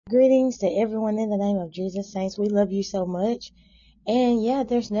Greetings to everyone in the name of Jesus, saints. We love you so much. And yeah,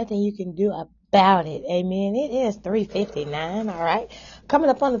 there's nothing you can do about it. Amen. It is 3:59. All right. Coming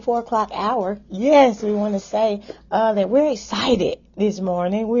up on the 4 o'clock hour. Yes, we want to say that we're excited this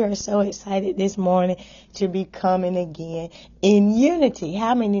morning. We are so excited this morning to be coming again in unity.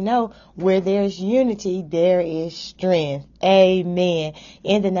 How many know where there's unity, there is strength? Amen.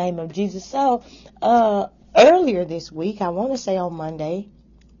 In the name of Jesus. So, earlier this week, I want to say on Monday,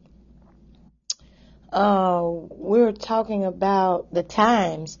 we were talking about the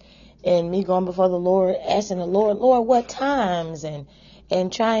times and me going before the Lord, asking the Lord, what times, and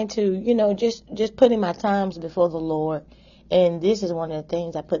trying to, just putting my times before the Lord. And this is one of the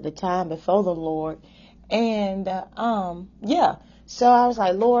things I put the time before the Lord. And, yeah. So I was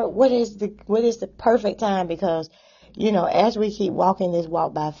like, Lord, what is the perfect time? Because, as we keep walking this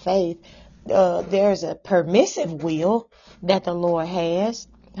walk by faith, there's a permissive will that the Lord has.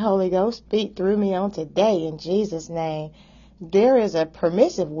 Holy Ghost, speak through me on today in Jesus' name. There is a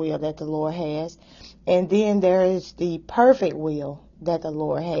permissive will that the Lord has, and then there is the perfect will that the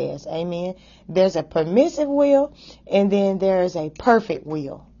Lord has. Amen. There's a permissive will, and then there is a perfect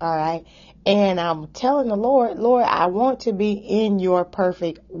will. All right. And I'm telling the Lord, I want to be in your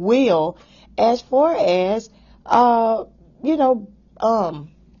perfect will as far as, you know,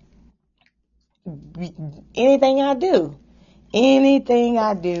 anything I do. Anything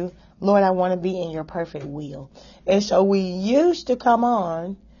I do, Lord, I want to be in your perfect will. And so we used to come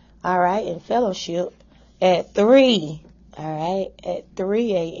on, all right, in fellowship at 3, all right, at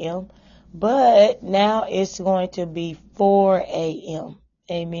 3 a.m. But now it's going to be 4 a.m.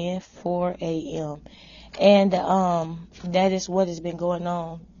 Amen, 4 a.m. And that is what has been going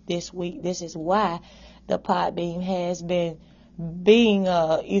on this week. This is why the Podbean has been being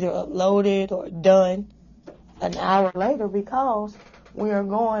either uploaded or done an hour later, because we are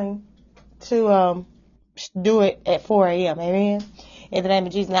going to do it at 4 a.m. Amen. In the name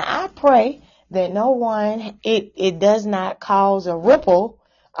of Jesus. Now, I pray that no one, it does not cause a ripple,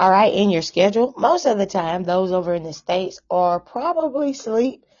 all right, in your schedule. Most of the time, those over in the States are probably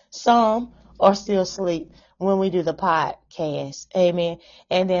asleep. Some are still asleep when we do the podcast. Amen.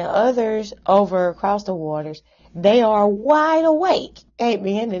 And then others over across the waters, they are wide awake.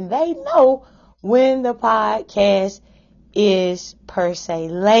 Amen. And they know when the podcast is per se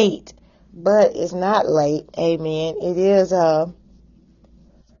late, but it's not late. Amen. It is the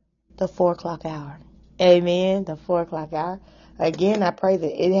 4 o'clock hour. Amen. The 4 o'clock hour. Again, I pray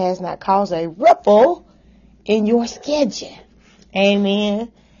that it has not caused a ripple in your schedule.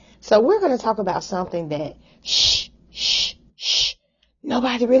 Amen. So we're going to talk about something that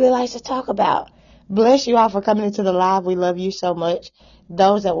nobody really likes to talk about. Bless you all for coming into the live. We love you so much.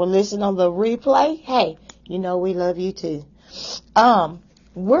 Those that will listen on the replay, hey, we love you too.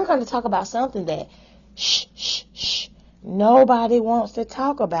 We're going to talk about something that nobody wants to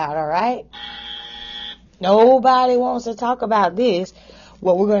talk about, all right? Nobody wants to talk about this.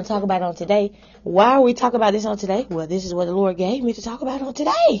 What we're going to talk about on today. Why are we talking about this on today? Well, this is what the Lord gave me to talk about on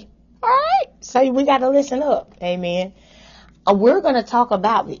today. All right? So we got to listen up. Amen. We're going to talk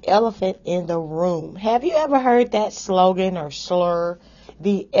about the elephant in the room. Have you ever heard that slogan or slur?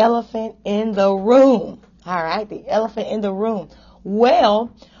 The elephant in the room. All right? The elephant in the room.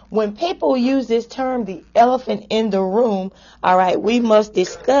 Well, when people use this term, the elephant in the room, all right, we must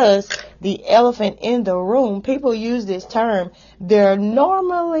discuss the elephant in the room. People use this term. They're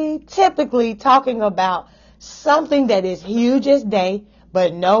typically talking about something that is huge as day,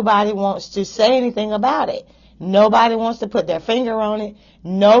 but nobody wants to say anything about it. Nobody wants to put their finger on it.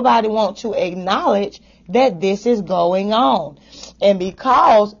 Nobody wants to acknowledge that this is going on. And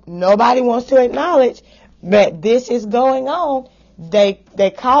because nobody wants to acknowledge that this is going on,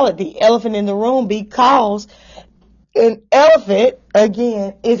 they call it the elephant in the room, because an elephant,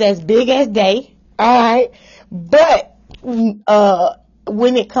 again, is as big as day, all right? But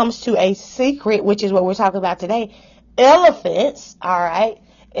when it comes to a secret, which is what we're talking about today, elephants, all right,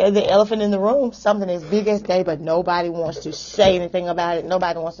 the elephant in the room, something as big as day, but nobody wants to say anything about it.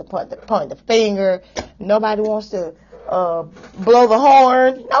 Nobody wants to point the finger. Nobody wants to blow the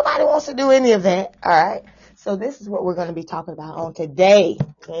horn. Nobody wants to do any of that, all right? So this is what we're going to be talking about on today.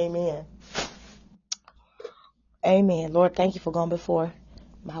 Amen. Amen. Lord, thank you for going before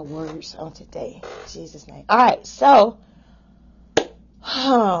my words on today. In Jesus' name. All right. So,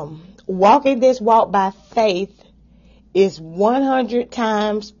 walking this walk by faith is 100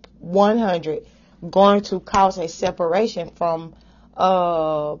 times 100 going to cause a separation from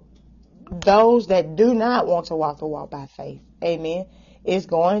those that do not want to walk the walk by faith. Amen. It's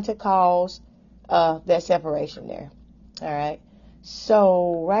going to cause that separation there. All right.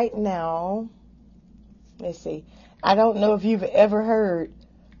 So right now, let's see. I don't know if you've ever heard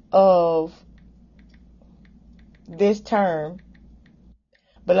of this term,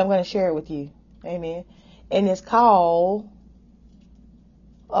 but I'm going to share it with you. Amen. And it's called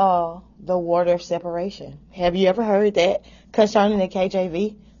the water of separation. Have you ever heard that concerning the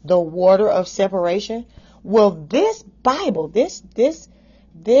KJV? The water of separation? Well, this Bible, this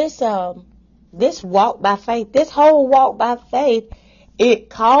walk by faith, this whole walk by faith, it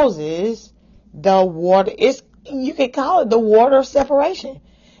causes the water, you could call it the water of separation.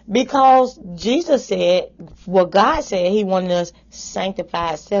 Because Jesus said, well, God said he wanted us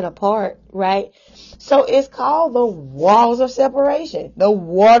sanctified, set apart, right? So it's called the walls of separation, the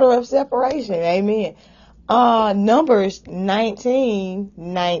water of separation. Amen. Numbers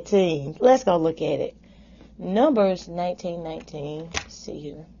 19:19. Let's go look at it. Numbers 19:19. Let's see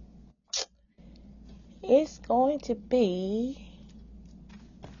here. It's going to be,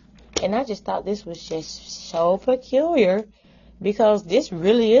 and I just thought this was just so peculiar, because this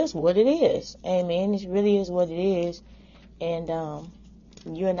really is what it is. Amen. This really is what it is. And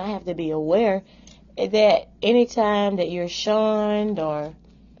you and I have to be aware that anytime that you're shunned, or,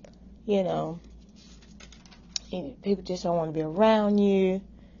 people just don't want to be around you,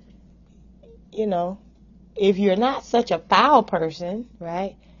 if you're not such a foul person,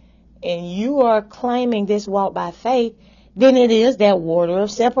 right, and you are claiming this walk by faith, then it is that water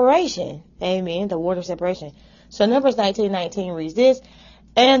of separation. Amen. The water of separation. So Numbers 19:19 reads this: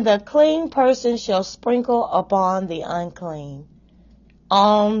 "And the clean person shall sprinkle upon the unclean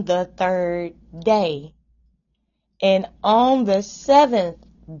on the 3rd day, and on the 7th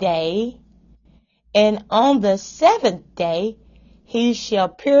day, and on the 7th day he shall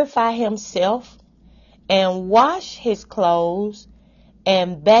purify himself, and wash his clothes,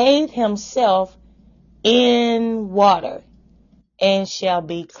 and bathe himself in water, and shall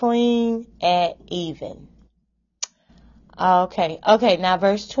be clean at even." Okay, now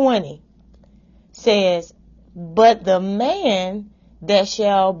verse 20 says, "But the man that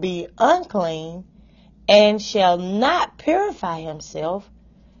shall be unclean, and shall not purify himself,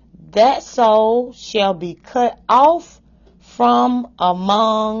 that soul shall be cut off from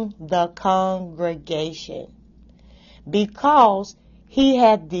among the congregation, because he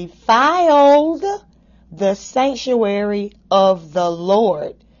hath defiled the sanctuary of the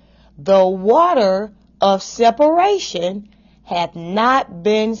Lord. The water of separation hath not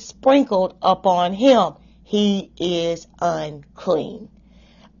been sprinkled upon him. He is unclean."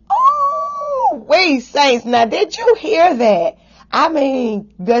 Oh, wait, saints. Now, did you hear that? I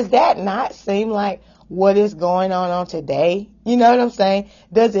mean, does that not seem like what is going on today? You know what I'm saying?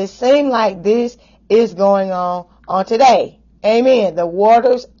 Does it seem like this is going on today? Amen. The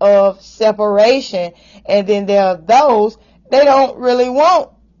waters of separation. And then there are those, they don't really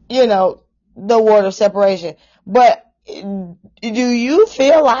want, the water of separation. But do you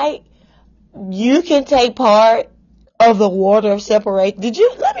feel like you can take part of the water of separation?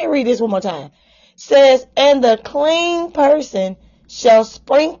 Let me read this one more time. It says, "And the clean person shall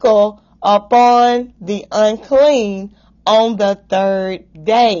sprinkle upon the unclean on the 3rd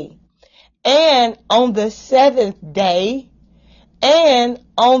day, and on the 7th day, and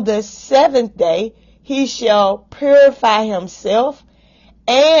on the 7th day he shall purify himself,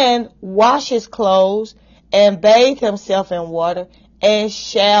 and wash his clothes, and bathe himself in water, and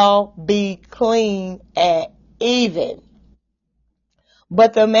shall be clean at even.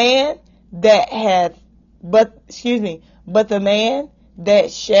 But the man that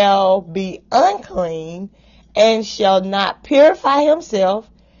shall be unclean, and shall not purify himself,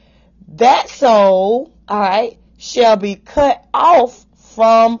 that soul, shall be cut off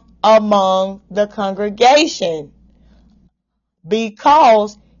from among the congregation,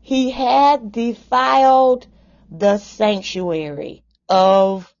 because he had defiled the sanctuary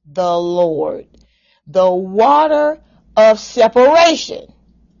of the Lord. The water of separation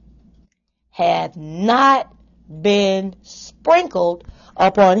hath not been sprinkled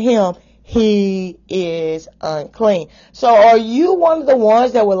upon him. He is unclean." So are you one of the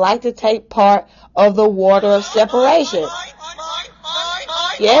ones that would like to take part of the water of separation?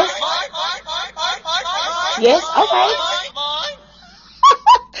 Yes? Yes? Okay.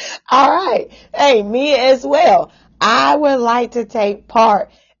 All right. Hey, me as well. I would like to take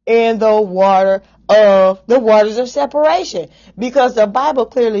part in the waters of separation, because the Bible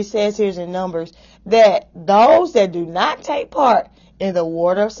clearly says here in Numbers that those that do not take part in the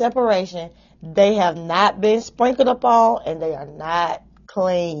water of separation, they have not been sprinkled upon, and they are not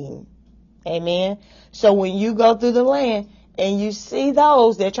clean. Amen. So when you go through the land and you see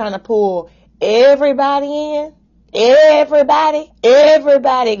those, they're trying to pull everybody in, Everybody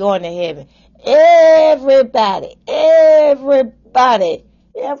going to heaven. Everybody.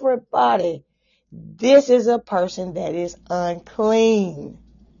 This is a person that is unclean,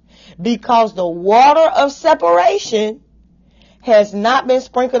 because the water of separation has not been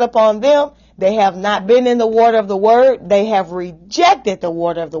sprinkled upon them. They have not been in the water of the word. They have rejected the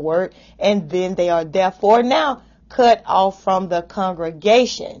water of the word, and then they are therefore now cut off from the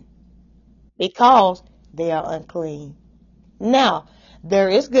congregation because they are unclean. Now, there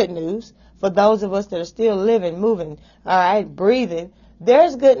is good news for those of us that are still living, moving, all right, breathing.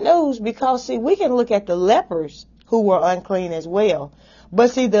 There's good news because, see, we can look at the lepers who were unclean as well. But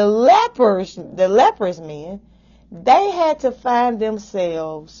see, the leprous men, they had to find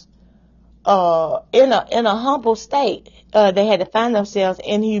themselves in a humble state. They had to find themselves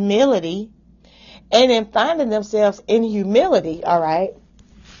in humility. And in finding themselves in humility, all right,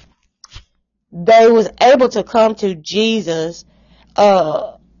 they was able to come to Jesus,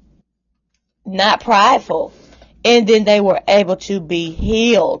 not prideful. And then they were able to be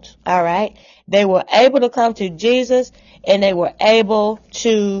healed, all right. They were able to come to Jesus and they were able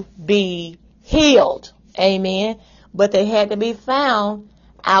to be healed. Amen. But they had to be found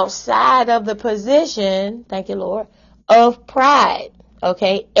outside of the position, thank you, Lord, of pride,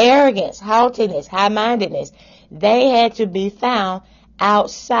 okay, arrogance, haughtiness, high-mindedness. They had to be found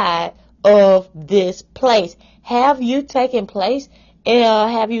outside of this place. Have you taken part,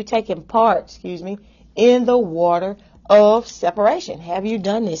 in the water of separation? Have you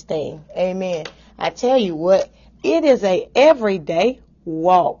done this thing? Amen. I tell you what, it is a everyday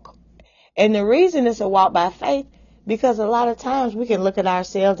walk. And the reason it's a walk by faith, because a lot of times we can look at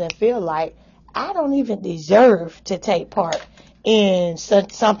ourselves and feel like, I don't even deserve to take part in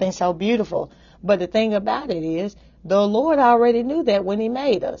something so beautiful. But the thing about it is, the Lord already knew that when he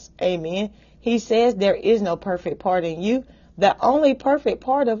made us. Amen. He says there is no perfect part in you. The only perfect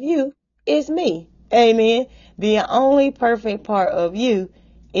part of you is me. Amen. The only perfect part of you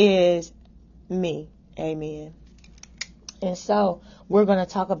is me. Amen. And so we're going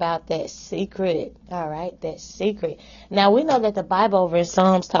to talk about that secret. All right. That secret. Now we know that the Bible over in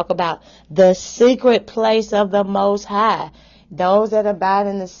Psalms talk about the secret place of the Most High. Those that abide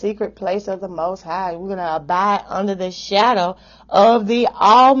in the secret place of the Most High, we're going to abide under the shadow of the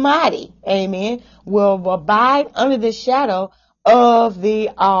Almighty. Amen. We'll abide under the shadow of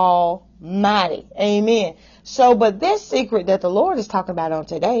the Almighty. Amen. So, but this secret that the Lord is talking about on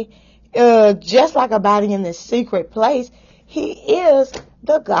today, just like abiding in the secret place, he is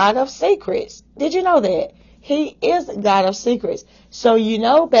the God of secrets. Did you know that? He is the God of secrets. So, you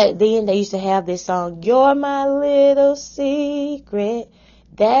know, back then they used to have this song, "You're my little secret.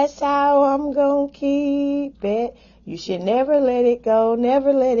 That's how I'm gonna keep it. You should never let it go,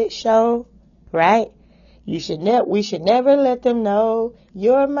 never let it show." Right? We should never let them know.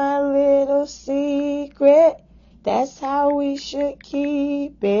 You're my little secret. That's how we should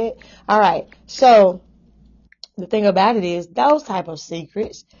keep it. All right. So the thing about it is, those type of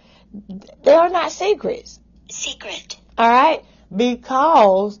secrets, they are not secrets. Secret. All right.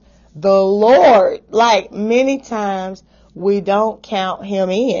 Because the Lord, like many times, we don't count him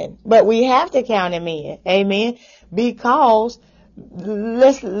in, but we have to count him in. Amen. Because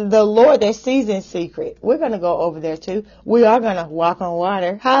the Lord that sees in secret, we're going to go over there too. We are going to walk on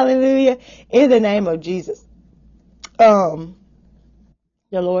water. Hallelujah. In the name of Jesus. The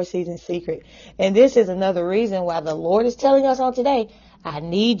Lord sees in secret. And this is another reason why the Lord is telling us on today, I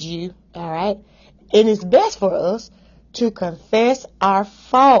need you. All right. And it's best for us to confess our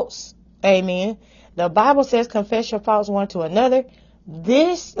faults. Amen. The Bible says confess your faults one to another.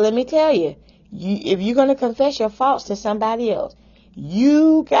 This, let me tell you, if you're going to confess your faults to somebody else,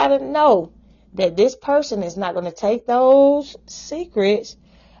 you got to know that this person is not going to take those secrets,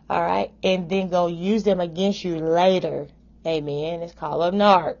 all right, and then go use them against you later. Amen. It's called a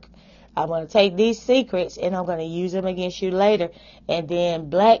narc. I'm going to take these secrets and I'm going to use them against you later and then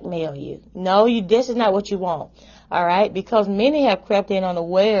blackmail you. No, this is not what you want. All right. Because many have crept in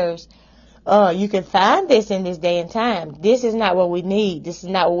unawares. You can find this in this day and time. This is not what we need. This is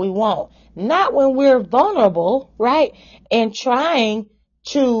not what we want. Not when we're vulnerable, right? And trying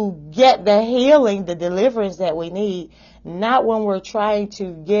to get the healing, the deliverance that we need. Not when we're trying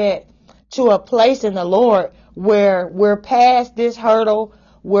to get to a place in the Lord where we're past this hurdle.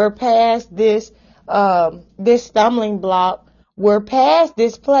 We're past this stumbling block. We're past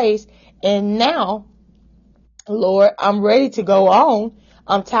this place. And now, Lord, I'm ready to go on.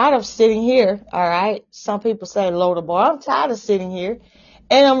 I'm tired of sitting here. All right. Some people say low the bar. I'm tired of sitting here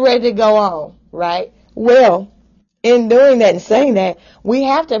and I'm ready to go on. Right. Well, in doing that and saying that, we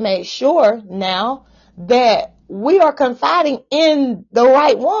have to make sure now that we are confiding in the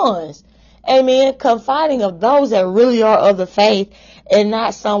right ones. Amen. Confiding of those that really are of the faith and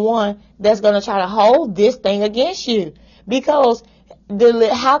not someone that's going to try to hold this thing against you. Because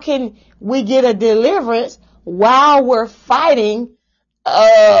how can we get a deliverance while we're fighting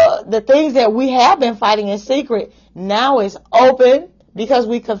the things that we have been fighting in secret? Now it's open because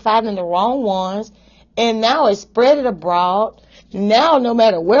we confide in the wrong ones, and now it's spread abroad. Now, no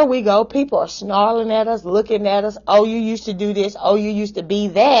matter where we go, people are snarling at us, looking at us. Oh, you used to do this. Oh, you used to be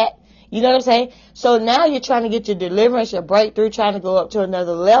that. You know what I'm saying? So now you're trying to get your deliverance, your breakthrough, trying to go up to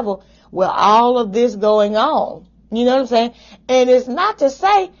another level with all of this going on. You know what I'm saying? And it's not to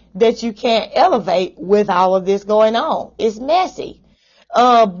say that you can't elevate with all of this going on. It's messy.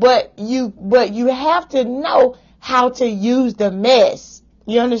 But you have to know how to use the mess.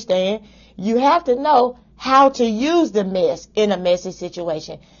 You understand? You have to know how to use the mess in a messy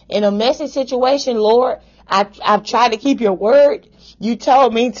situation. In a messy situation, Lord, I've tried to keep your word. You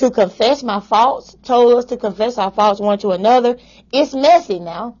told me to confess my faults, told us to confess our faults one to another. It's messy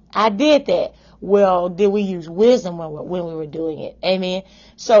now. I did that. Well, did we use wisdom when we were doing it? Amen.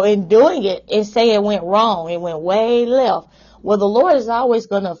 So in doing it, and say it went wrong, it went way left. Well, the Lord is always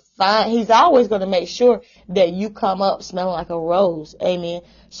going to He's always going to make sure that you come up smelling like a rose. Amen.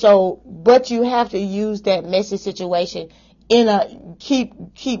 So, but you have to use that messy situation keep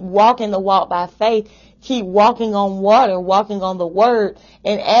walking the walk by faith, keep walking on water, walking on the word.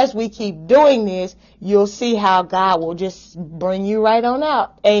 And as we keep doing this, you'll see how God will just bring you right on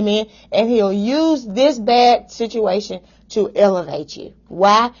out. Amen. And he'll use this bad situation to elevate you.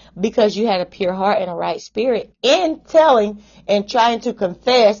 Why? Because you had a pure heart and a right spirit in telling and trying to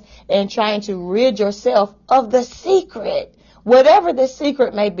confess and trying to rid yourself of the secret. Whatever the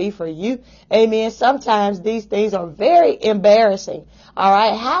secret may be for you, amen, sometimes these things are very embarrassing. All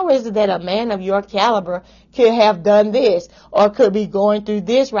right, how is it that a man of your caliber could have done this or could be going through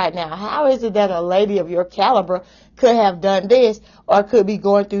this right now? How is it that a lady of your caliber could have done this or could be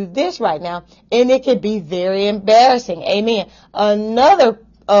going through this right now? And it could be very embarrassing. Amen.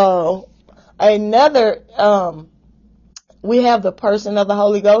 We have the person of the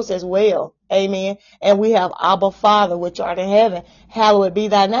Holy Ghost as well. Amen. And we have Abba Father, which art in heaven. Hallowed be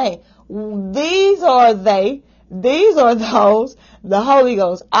thy name. These are those, the Holy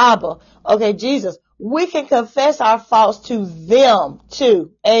Ghost, Abba. Okay, Jesus. We can confess our faults to them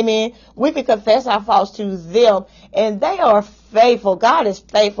too. Amen. We can confess our faults to them, and they are faithful. God is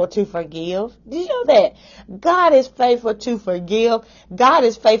faithful to forgive. Did you know that? God is faithful to forgive. God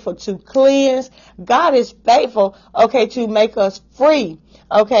is faithful to cleanse. God is faithful, okay, to make us free.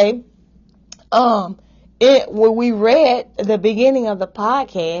 Okay. When we read at the beginning of the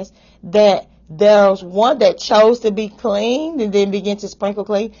podcast that there's one that chose to be clean and then begin to sprinkle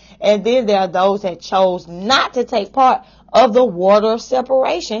clean. And then there are those that chose not to take part of the water of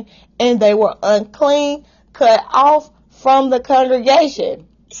separation, and they were unclean, cut off from the congregation.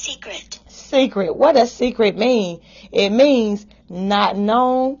 Secret. What does secret mean? It means not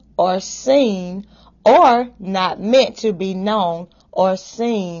known or seen, or not meant to be known or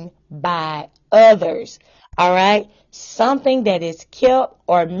seen by others. All right. Something that is kept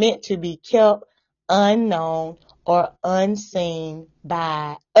or meant to be kept unknown or unseen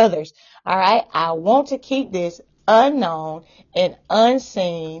by others. All right. I want to keep this unknown and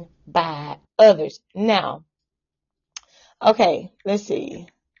unseen by others. Now, okay, let's see.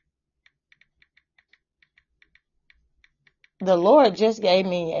 The Lord just gave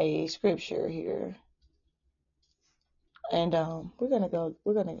me a scripture here. And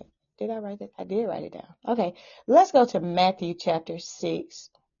did I write it? I did write it down. Okay, let's go to Matthew chapter 6.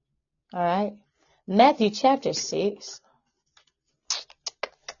 All right, Matthew chapter 6.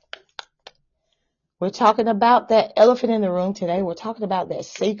 We're talking about that elephant in the room today. We're talking about that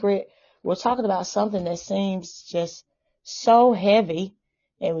secret. We're talking about something that seems just so heavy,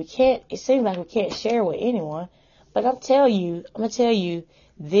 and it seems like we can't share with anyone. But I'm gonna tell you,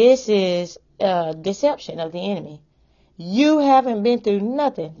 this is deception of the enemy. You haven't been through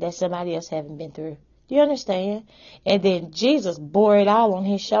nothing that somebody else haven't been through. Do you understand? And then Jesus bore it all on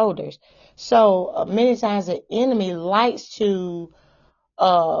his shoulders. So many times the enemy likes to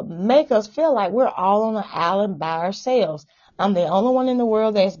make us feel like we're all on an island by ourselves. I'm the only one in the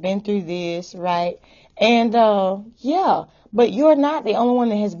world that's been through this, right? And yeah, but you're not the only one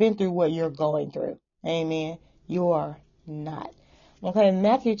that has been through what you're going through. Amen. You are not. Okay,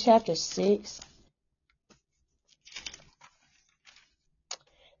 Matthew chapter 6.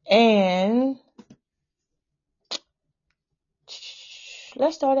 And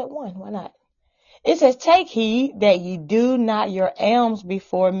let's start at 1. Why not? It says, take heed that ye do not your alms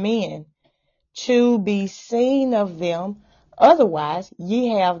before men to be seen of them. Otherwise, ye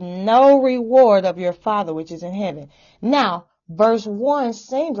have no reward of your Father which is in heaven. Now, verse 1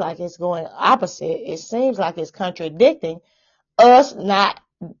 seems like it's going opposite. It seems like it's contradicting us not,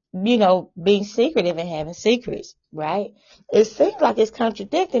 being secretive and having secrets, right? It seems like it's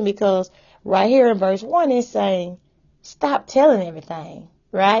contradicting because right here in verse 1 it's saying, stop telling everything,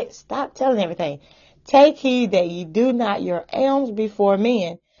 right? Stop telling everything. Take heed that ye do not your alms before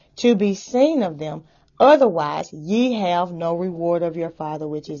men to be seen of them. Otherwise, ye have no reward of your Father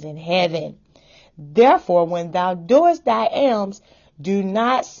which is in heaven. Therefore, when thou doest thy alms, do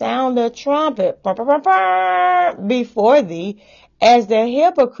not sound a trumpet before thee, as the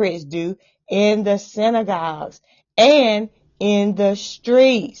hypocrites do in the synagogues and in the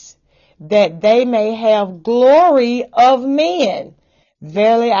streets, that they may have glory of men.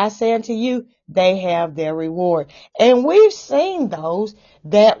 Verily I say unto you, they have their reward. And we've seen those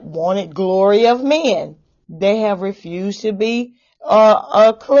that wanted glory of men. They have refused to be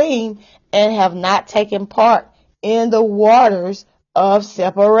clean and have not taken part in the waters of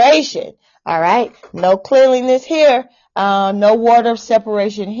separation. All right. No cleanliness here. No water of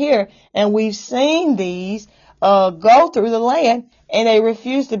separation here. And we've seen these go through the land and they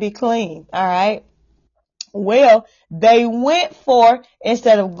refuse to be clean. All right. Well, they went for,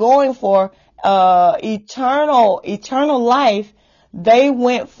 instead of going for eternal life, they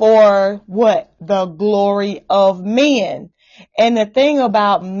went for what? The glory of men. And the thing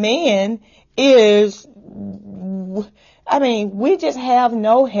about men is, we just have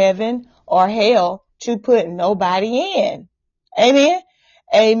no heaven or hell to put nobody in. Amen?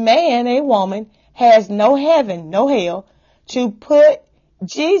 A man, a woman has no heaven, no hell to put.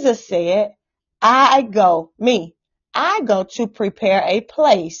 Jesus said, I go to prepare a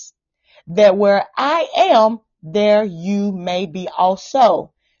place that where I am, there you may be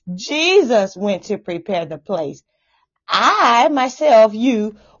also. Jesus went to prepare the place. I, myself,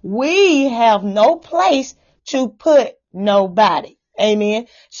 you, we have no place to put nobody. Amen.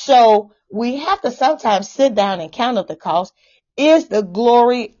 So we have to sometimes sit down and count up the cost. Is having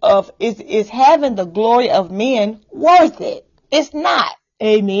the glory of men worth it? It's not.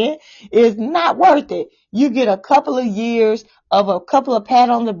 Amen. It's not worth it. You get a couple of years of a couple of pat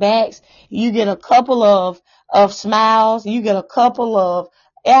on the backs. You get a couple of smiles. You get a couple of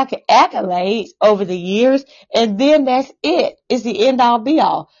accolades over the years, and then that's it. It's the end all be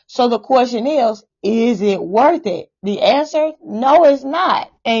all. So the question is it worth it? The answer, no, it's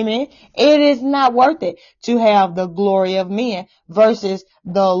not. Amen. It is not worth it to have the glory of men versus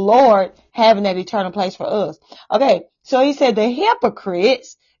the Lord having that eternal place for us. Okay. So he said the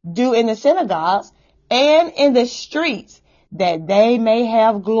hypocrites do in the synagogues and in the streets, that they may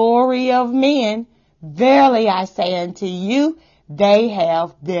have glory of men. Verily I say unto you, they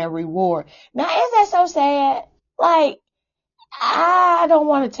have their reward. Now, is that so sad? Like, I don't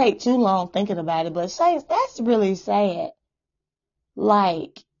want to take too long thinking about it, but saints, that's really sad.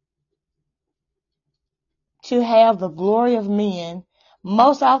 Like, to have the glory of men,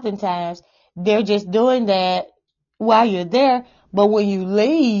 most oftentimes, they're just doing that while you're there, but when you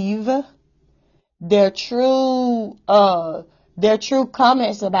leave, their true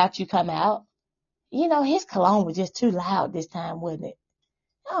comments about you come out. His cologne was just too loud this time, wasn't it?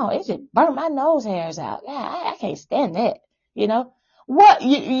 Oh, it just burnt my nose hairs out. Yeah, I can't stand that. What,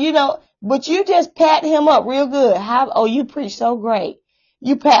 but you just pat him up real good. You preach so great.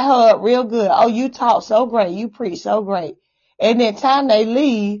 You pat her up real good. Oh, you talk so great. You preach so great. And then time they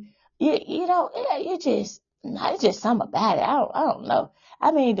leave, it's just something about it. I don't know.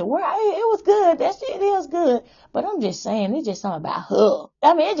 The word, it was good. It is good. But I'm just saying, it's just something about her.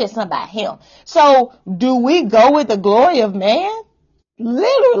 It's just something about him. So, do we go with the glory of man?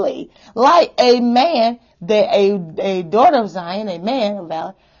 Literally, like a man, a daughter of Zion, a man of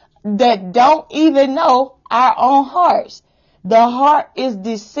valor, that don't even know our own hearts. The heart is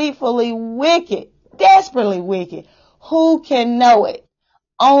deceitfully wicked, desperately wicked. Who can know it?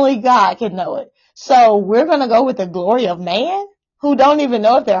 Only God can know it. So we're going to go with the glory of man who don't even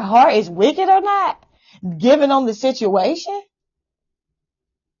know if their heart is wicked or not, given on the situation.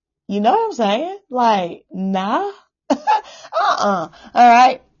 You know what I'm saying? Like, nah. All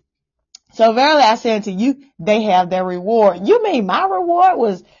right. So verily I say unto you, they have their reward. You mean my reward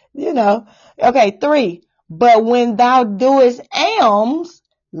was, Okay, 3. But when thou doest alms,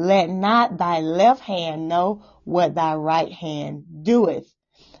 let not thy left hand know what thy right hand doeth,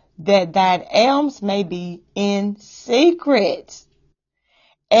 that thine alms may be in secret.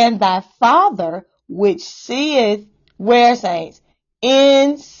 And thy Father which seeth, where, saints?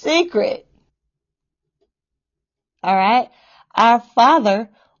 In secret. All right. Our Father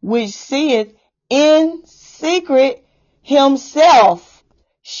which seeth in secret, himself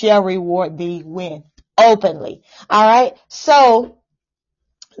shall reward thee when? Openly. All right. So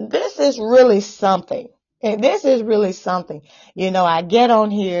this is really something. And this is really something. You know, I get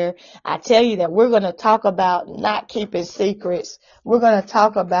on here. I tell you that we're going to talk about not keeping secrets. We're going to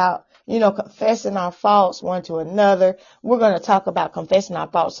talk about, you know, confessing our faults one to another. We're going to talk about confessing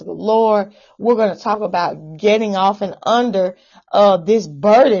our faults to the Lord. We're going to talk about getting off and under this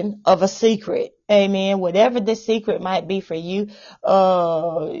burden of a secret. Amen. Whatever the secret might be for you,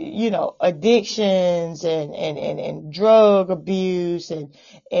 you know, addictions and drug abuse and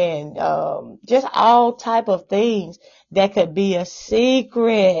just all type of things that could be a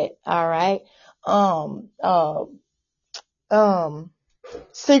secret. All right.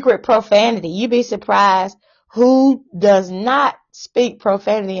 Secret profanity. You'd be surprised who does not speak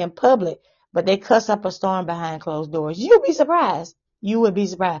profanity in public, but they cuss up a storm behind closed doors. You'd be surprised. You would be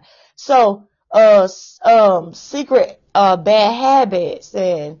surprised. So, secret, bad habits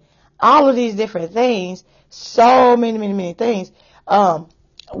and all of these different things. So many things.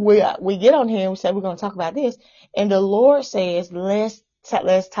 We get on here and we say we're going to talk about this, and the Lord says,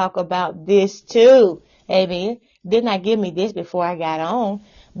 let's talk about this too. Amen. Did not give me this before I got on,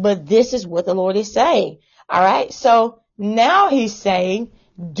 but this is what the Lord is saying. All right. So now he's saying,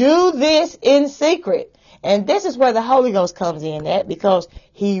 do this in secret. And this is where the Holy Ghost comes in at, because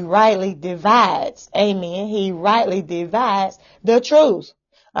he rightly divides. Amen. He rightly divides the truth.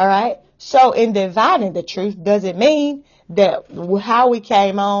 All right. So in dividing the truth, does it mean that how we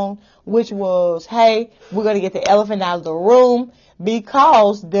came on, which was, hey, we're going to get the elephant out of the room,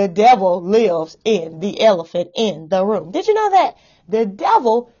 because the devil lives in the elephant in the room. Did you know that? The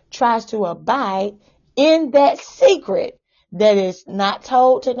devil tries to abide in that secret that is not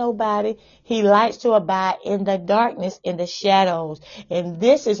told to nobody. He likes to abide in the darkness, in the shadows. And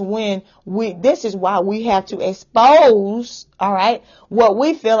this is why we have to expose, all right, what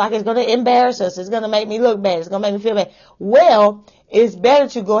we feel like is going to embarrass us. It's going to make me look bad. It's going to make me feel bad. Well, it's better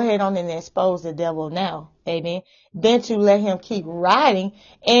to go ahead on and expose the devil now. Amen. Than to let him keep riding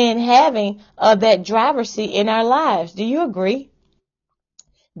and having that driver's seat in our lives. Do you agree?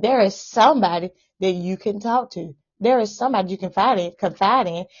 There is somebody that you can talk to. There is somebody you can confide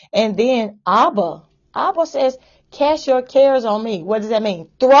in. And then Abba says, cast your cares on me. What does that mean?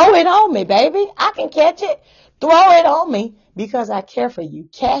 Throw it on me, baby. I can catch it. Throw it on me because I care for you.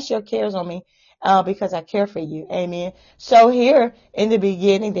 Cast your cares on me because I care for you. Amen. So here in the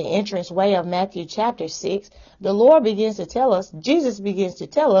beginning, the entrance way of Matthew chapter 6, the Lord begins to tell us, Jesus begins to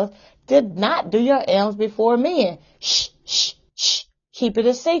tell us, did not do your alms before men. Shh, shh, shh. Keep it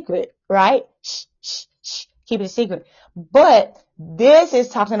a secret, right? Shh, shh, shh. Keep it a secret. But this is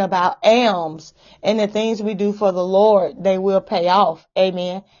talking about alms and the things we do for the Lord. They will pay off.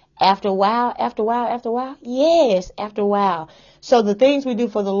 Amen. After a while. Yes, after a while. So the things we do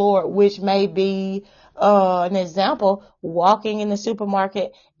for the Lord, which may be an example, walking in the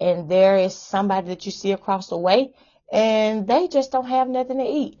supermarket and there is somebody that you see across the way and they just don't have nothing to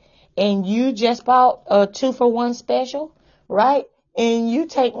eat. And you just bought a 2-for-1 special, right? And you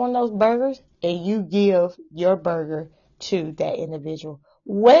take one of those burgers and you give your burger to that individual.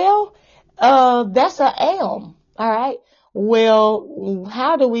 Well, that's an alm. All right. Well,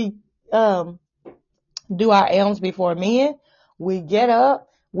 how do we do our alms before men? We get up,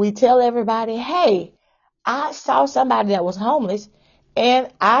 we tell everybody, hey, I saw somebody that was homeless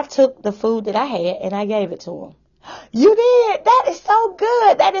and I took the food that I had and I gave it to them. You did? That is so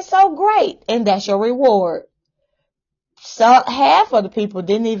good. That is so great. And that's your reward. So half of the people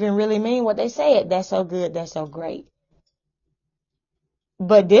didn't even really mean what they said. That's so good. That's so great.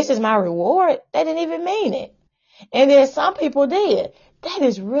 But this is my reward. They didn't even mean it. And then some people did. That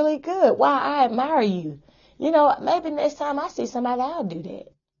is really good. Wow, I admire you. You know, maybe next time I see somebody, I'll do that.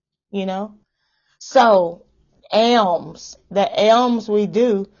 You know? So, alms. The alms we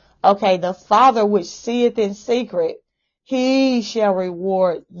do. Okay, the Father which seeth in secret, he shall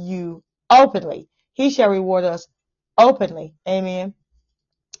reward you openly. He shall reward us openly. Amen.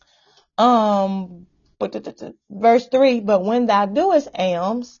 Verse 3, but when thou doest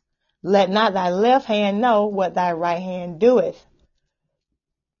alms, let not thy left hand know what thy right hand doeth,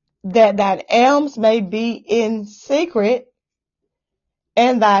 that thine alms may be in secret,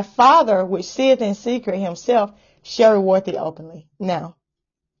 and thy Father which seeth in secret himself shall reward thee openly. Now,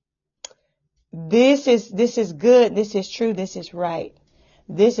 this is good, this is true, this is right.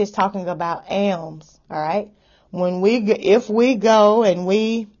 This is talking about alms, all right? If we go and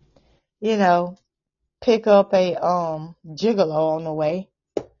we, you know, pick up a gigolo on the way,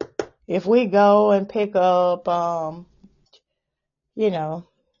 if we go and pick up you know,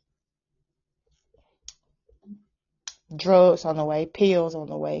 drugs on the way, pills on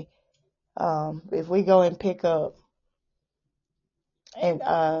the way. If we go and pick up and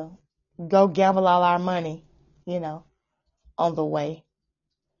go gamble all our money, on the way.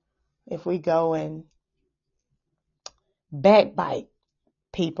 If we go and backbite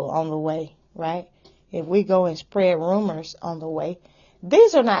people on the way, right? If we go and spread rumors on the way,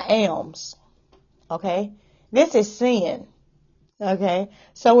 these are not alms, okay? This is sin, okay?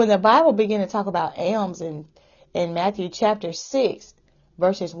 So when the Bible began to talk about alms in Matthew chapter 6,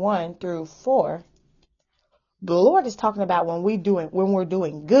 verses 1 through 4, the Lord is talking about when we're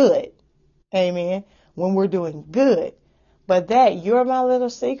doing good, amen? When we're doing good. But that, you're my little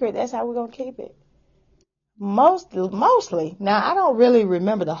secret, that's how we're going to keep it. Mostly. Now, I don't really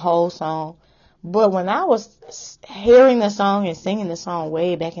remember the whole song, but when I was hearing the song and singing the song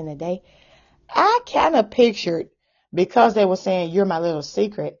way back in the day, I kind of pictured, because they were saying, you're my little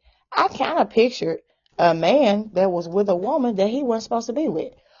secret, I kind of pictured a man that was with a woman that he wasn't supposed to be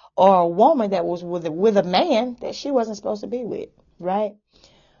with, or a woman that was with a man that she wasn't supposed to be with, right?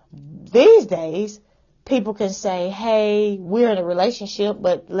 These days, people can say, hey, we're in a relationship,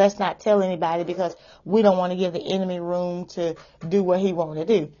 but let's not tell anybody because we don't want to give the enemy room to do what he wants to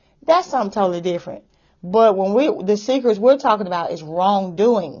do. That's something totally different. But the secrets we're talking about is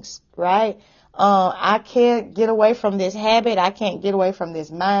wrongdoings, right? I can't get away from this habit. I can't get away from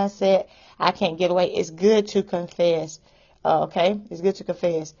this mindset. I can't get away. It's good to confess. Okay? It's good to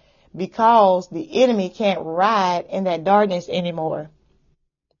confess because the enemy can't ride in that darkness anymore.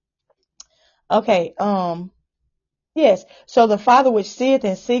 Okay, yes. So the Father which seeth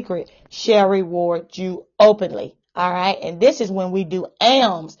in secret shall reward you openly. All right. And this is when we do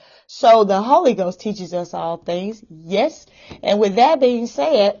alms. So the Holy Ghost teaches us all things. Yes. And with that being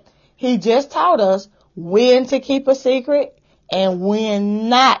said, he just taught us when to keep a secret and when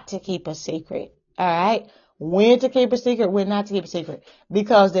not to keep a secret. All right. When to keep a secret, when not to keep a secret.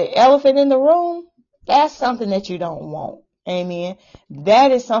 Because the elephant in the room, that's something that you don't want. Amen.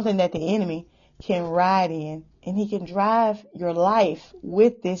 That is something that the enemy can ride in, and he can drive your life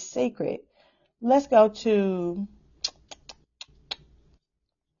with this secret. Let's go to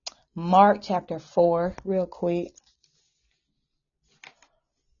Mark chapter 4 real quick.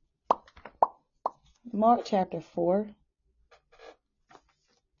 Mark chapter 4.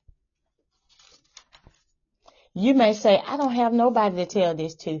 You may say, I don't have nobody to tell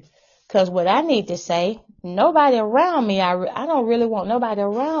this to, because what I need to say, nobody around me, I don't really want nobody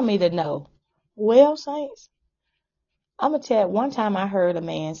around me to know. Well, saints, I'm going to tell you, one time I heard a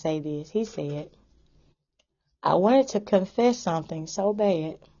man say this. He said, I wanted to confess something so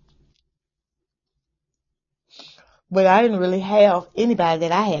bad, but I didn't really have anybody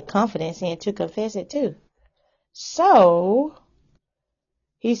that I had confidence in to confess it to. So,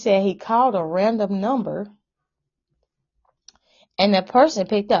 he said he called a random number, and the person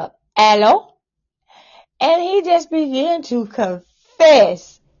picked up, hello? And he just began to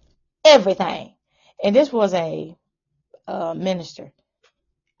confess everything. And this was a minister.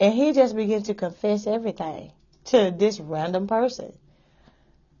 And he just began to confess everything to this random person.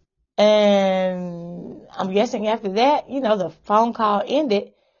 And I'm guessing after that, the phone call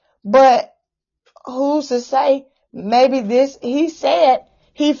ended. But who's to say, maybe he said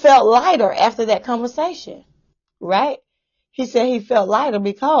he felt lighter after that conversation, right? He said he felt lighter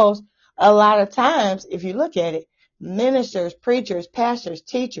because a lot of times, if you look at it, ministers, preachers, pastors,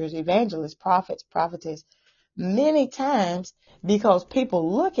 teachers, evangelists, prophets, prophetess, many times because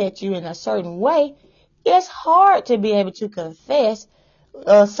people look at you in a certain way, it's hard to be able to confess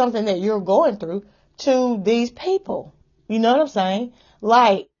something that you're going through to these people. You know what I'm saying?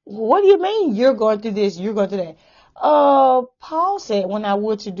 Like, what do you mean you're going through this, you're going through that? Paul said, when I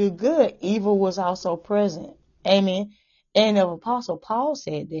would to do good, evil was also present. Amen. And if Apostle Paul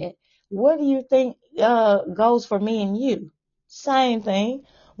said that, what do you think goes for me and you? Same thing.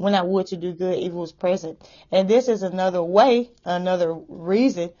 When I would to do good, evil was present. And this is another way, another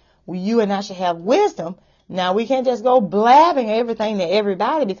reason you and I should have wisdom. Now, we can't just go blabbing everything to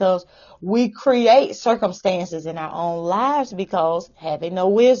everybody because we create circumstances in our own lives because having no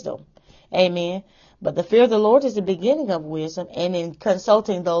wisdom. Amen. But the fear of the Lord is the beginning of wisdom. And in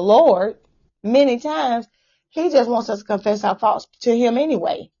consulting the Lord, many times, he just wants us to confess our faults to him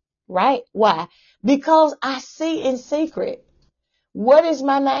anyway. Right? Why? Because I see in secret. What is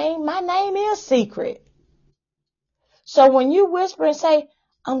my name? My name is secret. So when you whisper and say,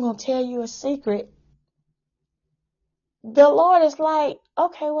 I'm going to tell you a secret, the Lord is like,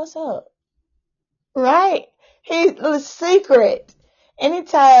 okay, what's up? Right? He's the secret.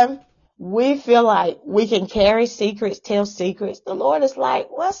 Anytime we feel like we can carry secrets, tell secrets, the Lord is like,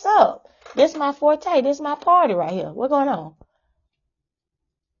 what's up? This is my forte. This is my party right here. What's going on?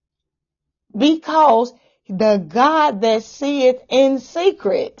 Because the God that seeth in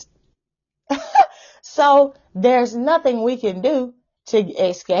secret. So there's nothing we can do to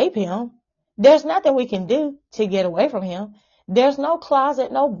escape him. There's nothing we can do to get away from him. There's no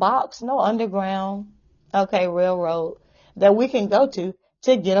closet, no box, no underground, railroad that we can go to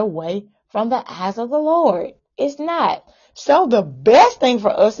get away from the eyes of the Lord. It's not. So the best thing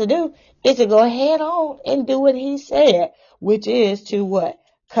for us to do is to go ahead on and do what he said, which is to what?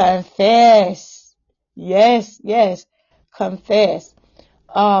 Confess. Yes, confess.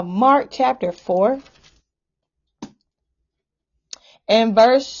 Mark chapter 4 and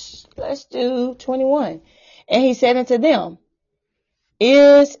verse, let's do 21. And he said unto them,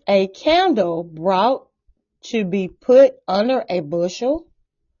 is a candle brought to be put under a bushel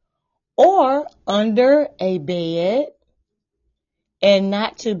or under a bed and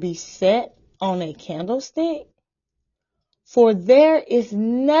not to be set on a candlestick? For there is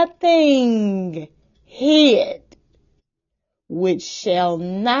nothing hid which shall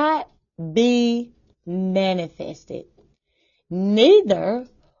not be manifested, neither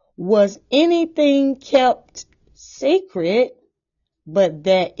was anything kept secret, but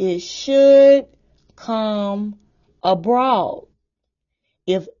that it should come abroad.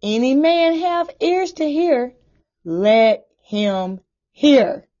 If any man have ears to hear, let him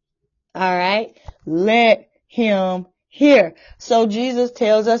hear. All right? Let him hear. So Jesus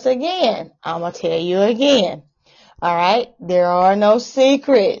tells us again. I'm going to tell you again. All right? There are no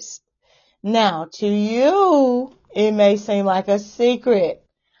secrets. Now, to you, it may seem like a secret.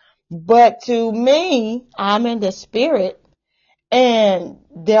 But to me, I'm in the spirit, and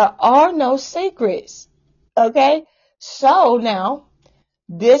there are no secrets. Okay? So now,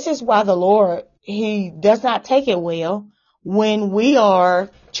 this is why the Lord, he does not take it well when we are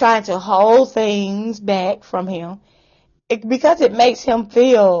trying to hold things back from him, because it makes him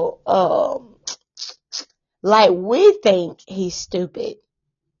feel like we think he's stupid.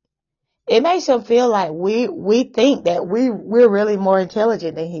 It makes him feel like we think that we're really more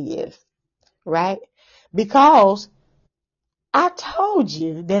intelligent than he is, right? Because I told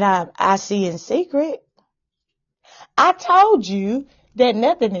you that I see in secret. I told you that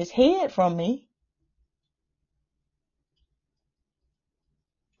nothing is hid from me,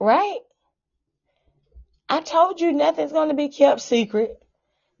 right? I told you nothing's going to be kept secret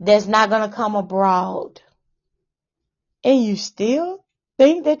that's not going to come abroad. And you still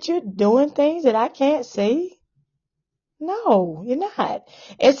think that you're doing things that I can't see? No, you're not.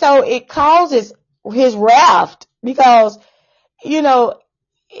 And so it causes his wrath because, have you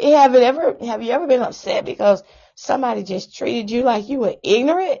ever been upset because somebody just treated you like you were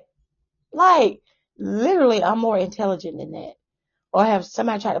ignorant? Like, literally, I'm more intelligent than that. Or have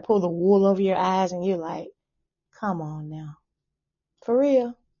somebody try to pull the wool over your eyes and you're like, come on now. For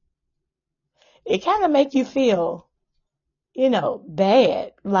real. It kind of make you feel,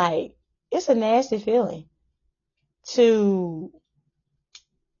 bad. Like, it's a nasty feeling to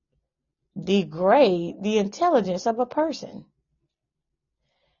degrade the intelligence of a person.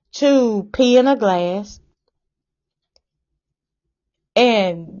 To pee in a glass,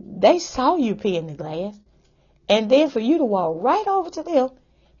 and they saw you pee in the glass, and then for you to walk right over to them,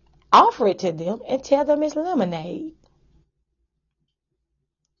 offer it to them, and tell them it's lemonade.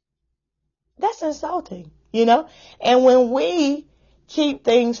 That's insulting, And when we keep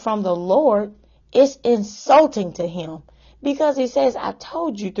things from the Lord, it's insulting to him. Because he says, I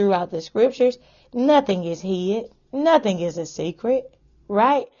told you throughout the scriptures, nothing is hid. Nothing is a secret,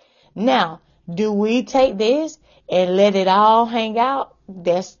 right? Now, do we take this and let it all hang out?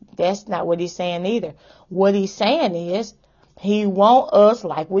 That's not what he's saying either. What he's saying is, he want us,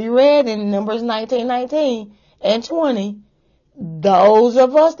 like we read in Numbers 19:19 and 20, those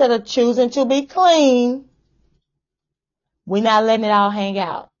of us that are choosing to be clean, we're not letting it all hang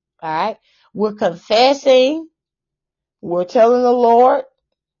out. All right? We're confessing. We're telling the Lord.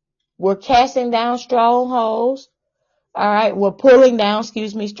 We're casting down strongholds. All right? We're pulling down,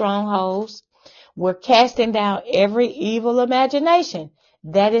 strongholds. We're casting down every evil imagination.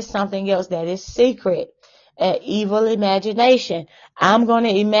 That is something else that is secret. An evil imagination. I'm going to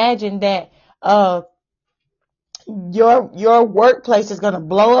imagine that your workplace is going to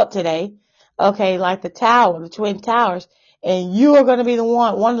blow up today. Okay, like the Twin Towers, and you are going to be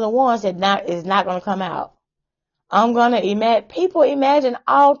one of the ones that is not going to come out. I'm going to imagine, people imagine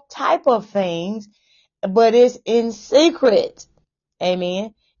all type of things, but it's in secret.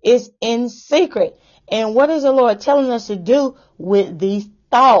 Amen. It's in secret. And what is the Lord telling us to do with these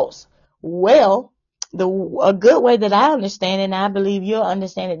thoughts? Well, A good way that I understand it, and I believe you'll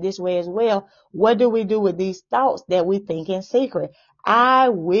understand it this way as well. What do we do with these thoughts that we think in secret? I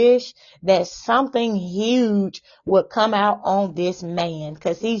wish that something huge would come out on this man,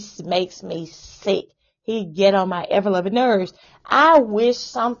 because he makes me sick. He get on my ever-loving nerves. I wish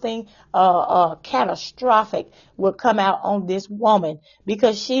something catastrophic would come out on this woman,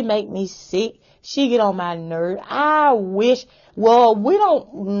 because she make me sick. She get on my nerve. I wish, well, we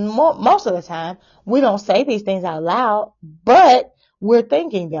don't, most of the time, we don't say these things out loud, but we're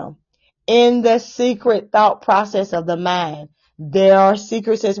thinking them. In the secret thought process of the mind, there are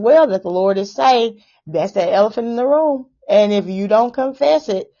secrets as well that the Lord is saying. That's that elephant in the room. And if you don't confess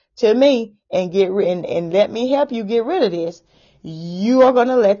it to me and and let me help you get rid of this, you are going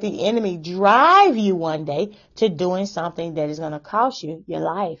to let the enemy drive you one day to doing something that is going to cost you your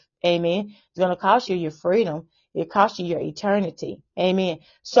life. Amen. It's going to cost you your freedom. It costs you your eternity. Amen.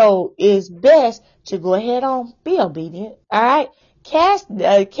 So it's best to go ahead on, be obedient. All right. Cast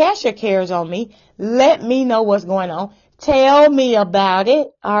your cares on me. Let me know what's going on. Tell me about it.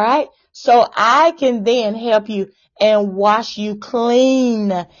 All right. So I can then help you and wash you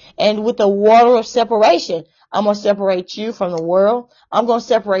clean. And with the water of separation, I'm going to separate you from the world. I'm going to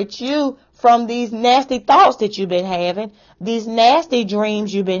separate you from these nasty thoughts that you've been having, these nasty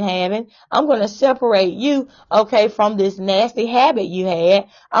dreams you've been having. I'm going to separate you, okay, from this nasty habit you had.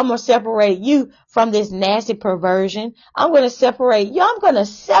 I'm going to separate you from this nasty perversion. I'm going to separate you. I'm going to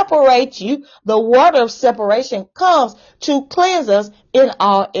separate you. The water of separation comes to cleanse us in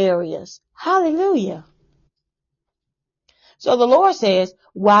all areas. Hallelujah. So the Lord says,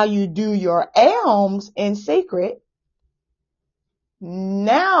 while you do your alms in secret,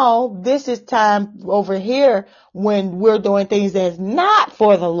 now this is time over here when we're doing things that's not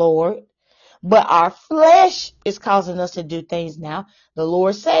for the Lord, but our flesh is causing us to do things now. The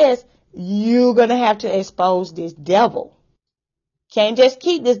Lord says, you're going to have to expose this devil. Can't just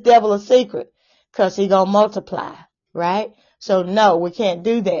keep this devil a secret, because he's going to multiply, right? So no, we can't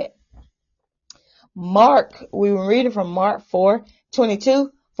do that. We were reading from Mark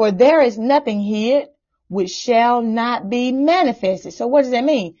 4:22. For there is nothing hid which shall not be manifested. So what does that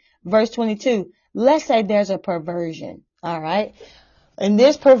mean? Verse 22. Let's say there's a perversion. All right. And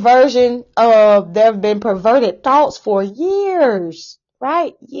this perversion, there have been perverted thoughts for years,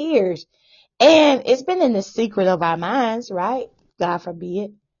 right? Years. And it's been in the secret of our minds, right? God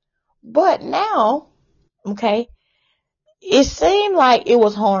forbid. But now, okay, it seemed like it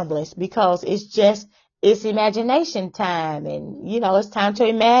was harmless, because it's imagination time, and it's time to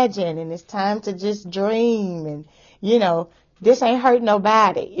imagine, and it's time to just dream, and this ain't hurt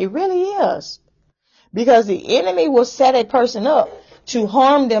nobody. It really is, because the enemy will set a person up to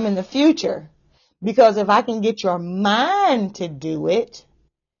harm them in the future, because if I can get your mind to do it,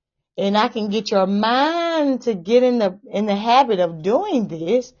 and I can get your mind to get in the habit of doing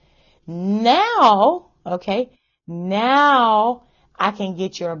this, now, okay, now I can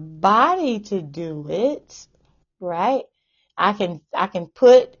get your body to do it, right? I can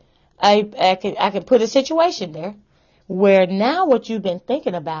put a situation there where now what you've been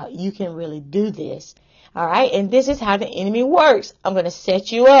thinking about, you can really do this. All right. And this is how the enemy works. I'm going to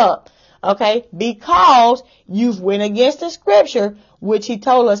set you up. Okay. Because you've went against the scripture, which he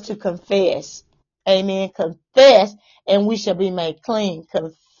told us to confess. Amen. Confess, and we shall be made clean.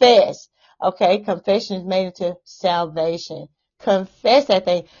 Confess. Okay. Confession is made into salvation. Confess that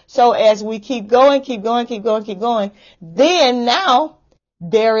thing. So as we keep going, then now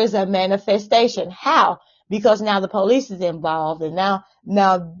there is a manifestation. How? Because now the police is involved, and now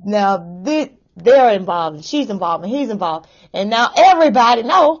they're involved, and she's involved, and he's involved, and now everybody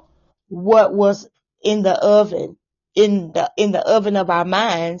know what was in the oven, in the oven of our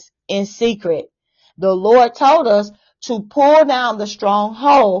minds in secret. The Lord told us to pull down the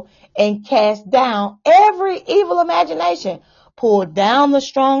stronghold and cast down every evil imagination. Pull down the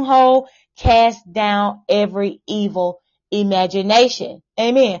stronghold, cast down every evil imagination.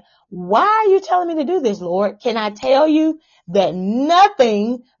 Amen. Why are you telling me to do this, Lord? Can I tell you that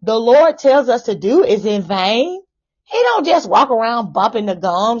nothing the Lord tells us to do is in vain? He don't just walk around bumping the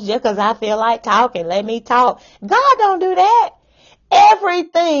gums just because I feel like talking. Let me talk. God don't do that.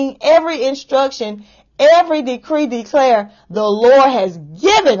 Everything, every instruction, every decree, declare the Lord has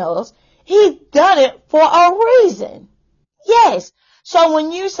given us, He's done it for a reason. Yes. So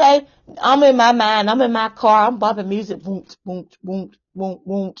when you say, I'm in my mind, I'm in my car, I'm bumping music, boom, boom, boom, won't,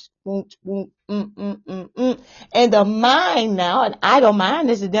 won't, won't, won't, And the mind now, an idle mind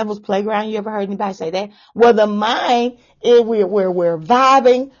is the devil's playground. You ever heard anybody say that? Well, the mind is we're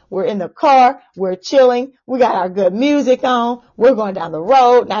vibing, we're in the car, we're chilling, we got our good music on, we're going down the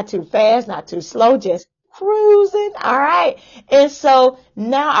road, not too fast, not too slow, just cruising, all right? And so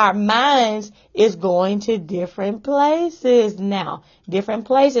now our minds is going to different places now.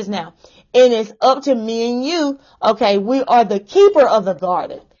 And it's up to me and you. Okay, we are the keeper of the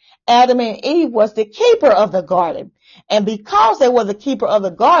garden. Adam and Eve was the keeper of the garden. And because they were the keeper of the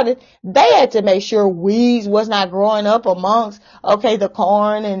garden, they had to make sure weeds was not growing up amongst, okay, the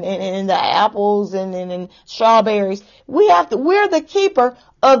corn and the apples and strawberries. We're the keeper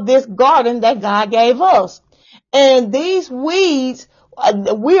of this garden that God gave us. And these weeds,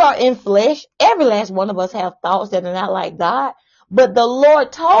 we are in flesh. Every last one of us have thoughts that are not like God. But the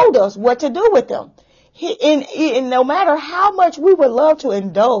Lord told us what to do with them. And no matter how much we would love to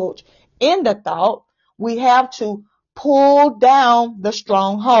indulge in the thought, we have to pull down the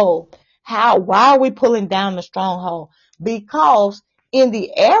stronghold. Why are we pulling down the stronghold? Because in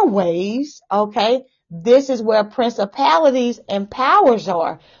the airways, okay, this is where principalities and powers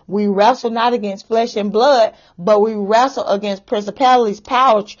are. We wrestle not against flesh and blood, but we wrestle against principalities,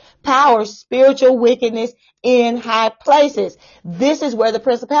 powers, spiritual wickedness in high places. This is where the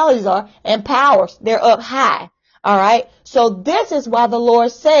principalities are and powers. They're up high. All right. So this is why the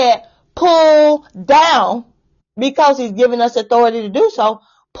Lord said, pull down, because he's given us authority to do so.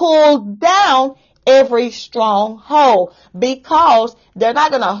 Pull down every stronghold, because they're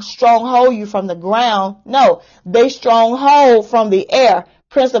not going to stronghold you from the ground. No, they stronghold from the air.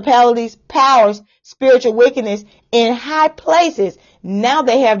 Principalities, powers, spiritual wickedness in high places. Now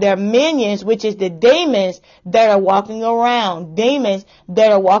they have their minions, which is the demons that are walking around. These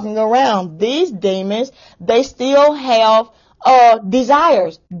demons, they still have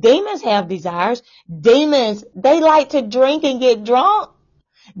desires. Demons have desires. Demons, they like to drink and get drunk.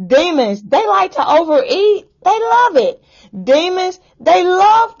 Demons, they like to overeat. They love it. Demons, they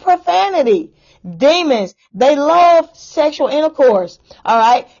love profanity. Demons, they love sexual intercourse. All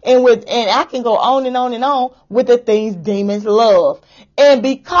right. And I can go on and on and on with the things demons love. And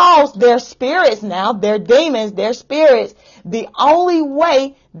because they're spirits now, they're demons, they're spirits, the only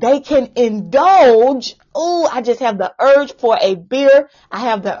way they can indulge, I just have the urge for a beer. I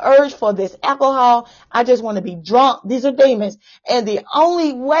have the urge for this alcohol. I just want to be drunk. These are demons. And the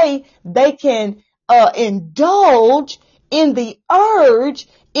only way they can indulge in the urge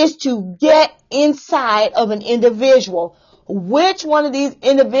is to get inside of an individual. Which one of these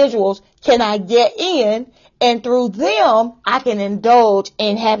individuals can I get in? And through them, I can indulge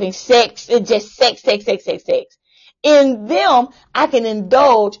in having sex, just sex. In them, I can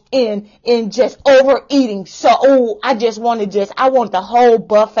indulge in just overeating. So, I want the whole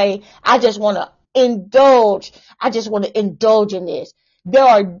buffet. I just want to indulge. In this. There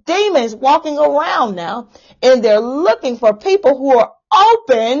are demons walking around now, and they're looking for people who are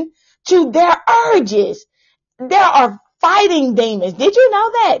open to their urges. There are fighting demons. Did you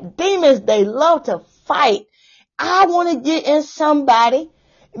know that? Demons, they love to fight. I want to get in somebody,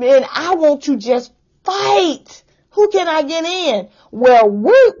 and I want to just fight. Who can I get in? Well,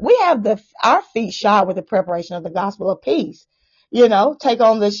 we have our feet shod with the preparation of the gospel of peace. Take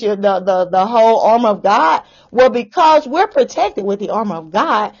on the whole armor of God. Well, because we're protected with the armor of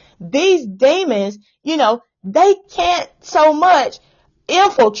God, these demons, they can't so much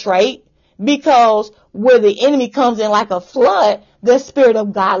infiltrate, because where the enemy comes in like a flood, the Spirit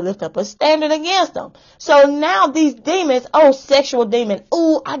of God lifts up a standard against them. So now these demons, sexual demon,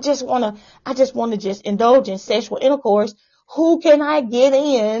 I just want to just indulge in sexual intercourse. Who can I get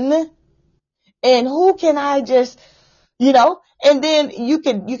in? And who can I just, and then you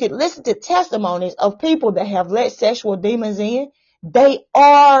could listen to testimonies of people that have let sexual demons in. They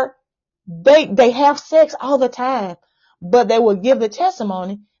have sex all the time, but they will give the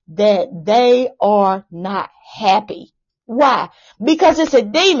testimony that they are not happy. Why? Because it's a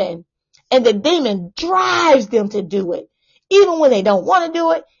demon, and the demon drives them to do it. Even when they don't want to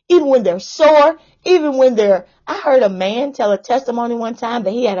do it, even when they're sore, even when I heard a man tell a testimony one time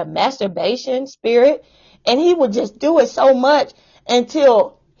that he had a masturbation spirit, and he would just do it so much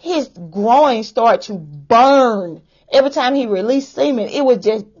until his groin started to burn. Every time he released semen, it would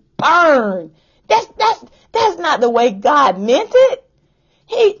just burn. That's not the way God meant it.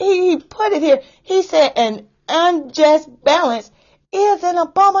 He put it here. He said an unjust balance is an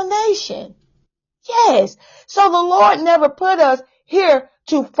abomination. Yes. So the Lord never put us here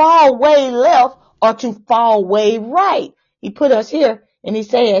to fall way left or to fall way right. He put us here, and he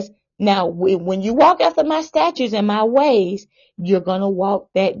says, Now, when you walk after my statutes and my ways, you're going to walk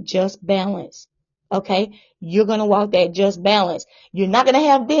that just balance. Okay? You're going to walk that just balance. You're not going to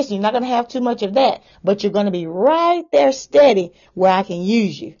have this. You're not going to have too much of that. But you're going to be right there steady where I can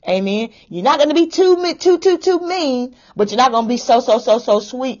use you. Amen? You're not going to be too mean, but you're not going to be so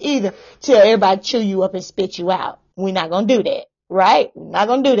sweet either till everybody chew you up and spit you out. We're not going to do that. Right? We're not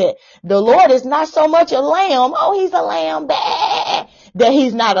going to do that. The Lord is not so much a lamb. Oh, he's a lamb. Bah, that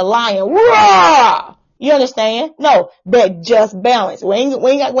he's not a lion. Roar! You understand? No, that just balance. We ain't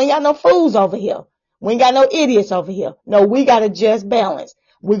got no fools over here. We ain't got no idiots over here. No, we got to just balance.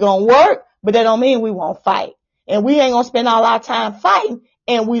 We're going to work, but that don't mean we won't fight. And we ain't going to spend all our time fighting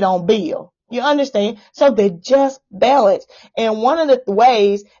and we don't build. You understand? So they just balance. And one of the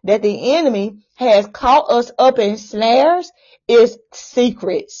ways that the enemy has caught us up in snares is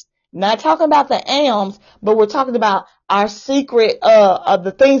secrets. Not talking about the AMs, but we're talking about our secret, of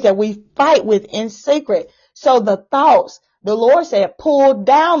the things that we fight with in secret. So the thoughts, the Lord said, pull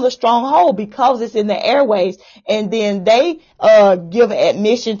down the stronghold because it's in the airways. And then they, give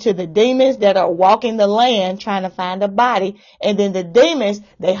admission to the demons that are walking the land trying to find a body. And then the demons,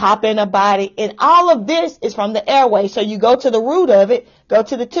 they hop in a body. And all of this is from the airways. So you go to the root of it, go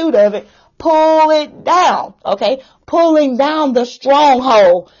to the toot of it, pull it down. Okay. Pulling down the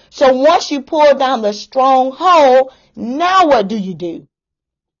stronghold. So once you pull down the stronghold, now what do?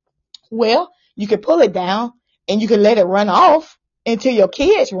 Well, you can pull it down and you can let it run off into your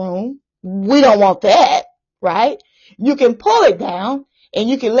kids' room. We don't want that, right? You can pull it down and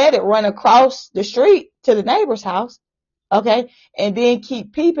you can let it run across the street to the neighbor's house, okay? And then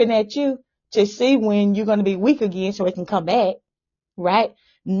keep peeping at you to see when you're going to be weak again so it can come back, right?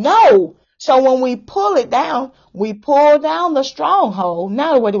 No. So when we pull it down, we pull down the stronghold.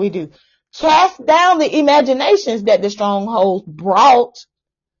 Now what do? Cast down the imaginations that the stronghold brought.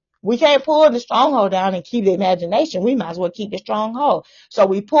 We can't pull the stronghold down and keep the imagination. We might as well keep the stronghold. So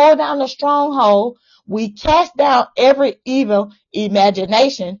we pull down the stronghold. We cast down every evil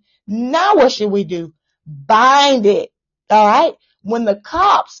imagination. Now what should we do? Bind it. All right. When the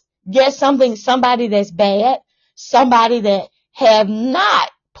cops get somebody that's bad, somebody that have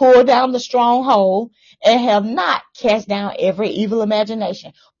not pulled down the stronghold and have not cast down every evil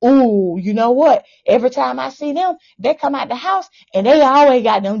imagination. Ooh, you know what? Every time I see them, they come out the house and they always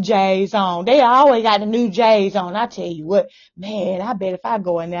got them J's on. They always got the new J's on. I tell you what, man, I bet if I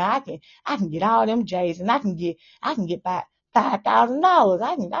go in there, I can get all them J's and I can get about $5,000.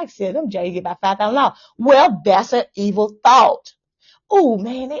 I can sell them J's, get about $5,000. Well, that's an evil thought. Ooh,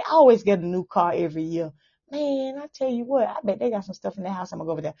 man, they always get a new car every year. Man, I tell you what, I bet they got some stuff in their house. I'm going to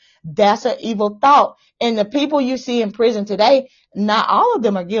go over there. That's an evil thought. And the people you see in prison today, not all of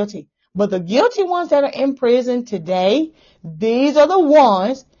them are guilty. But the guilty ones that are in prison today, these are the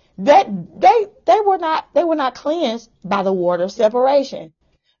ones that they were not cleansed by the water of separation.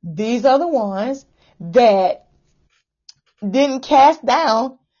 These are the ones that didn't cast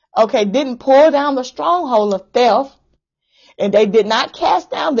down, didn't pull down the stronghold of theft. And they did not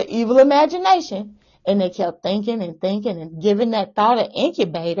cast down the evil imagination. And they kept thinking and giving that thought an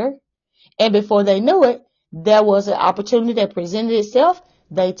incubator. And before they knew it, there was an opportunity that presented itself.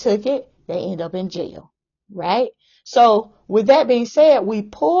 They took it. They end up in jail. Right? So with that being said, we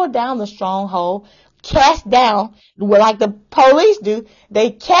pull down the stronghold, cast down, like the police do. They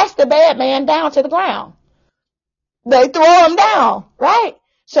cast the bad man down to the ground. They throw him down. Right?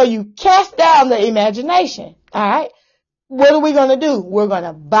 So you cast down the imagination. All right? What are we going to do? We're going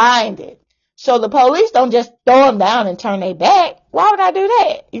to bind it. So the police don't just throw them down and turn their back. Why would I do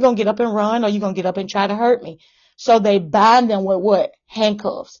that? You're going to get up and run, or you're going to get up and try to hurt me. So they bind them with what?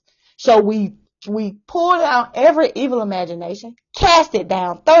 Handcuffs. So we pull down every evil imagination, cast it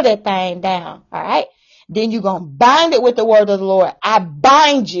down, throw that thing down. All right. Then you're going to bind it with the word of the Lord. I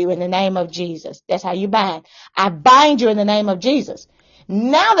bind you in the name of Jesus. That's how you bind. I bind you in the name of Jesus.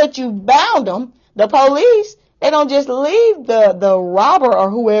 Now that you bound them, the police, they don't just leave the robber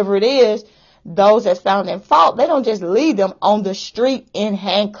or whoever it is, those that's found in fault, they don't just leave them on the street in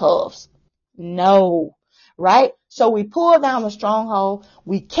handcuffs. No. Right? So we pull down the stronghold.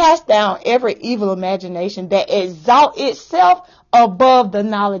 We cast down every evil imagination that exalts itself above the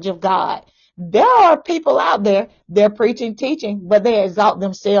knowledge of God. There are people out there, they're preaching, teaching, but they exalt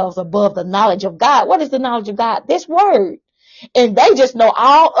themselves above the knowledge of God. What is the knowledge of God? This word. And they just know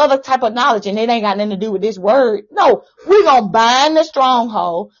all other type of knowledge, and it ain't got nothing to do with this word. No, we're going to bind the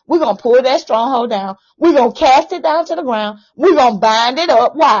stronghold. We're going to pull that stronghold down. We're going to cast it down to the ground. We're going to bind it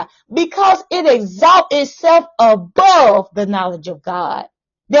up. Why? Because it exalts itself above the knowledge of God.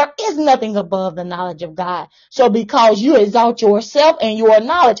 There is nothing above the knowledge of God. So because you exalt yourself and your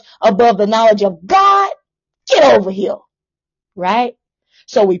knowledge above the knowledge of God, get over here. Right?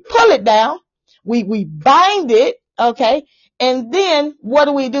 So we pull it down. We bind it. Okay. And then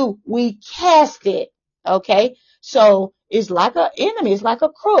what do? We cast it. Okay. So it's like an enemy. It's like a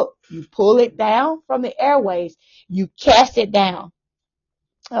crook. You pull it down from the airways. You cast it down.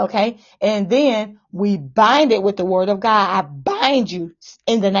 Okay. And then we bind it with the word of God. I bind you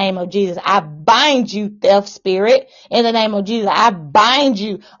in the name of Jesus. I bind you, theft spirit, in the name of Jesus. I bind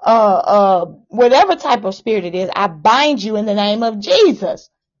you, whatever type of spirit it is, I bind you in the name of Jesus.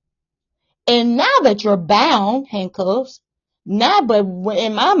 And now that you're bound, handcuffs, but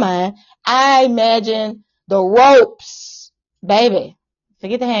in my mind, I imagine the ropes, baby.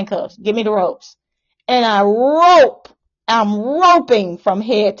 Forget the handcuffs. Give me the ropes. And I'm roping from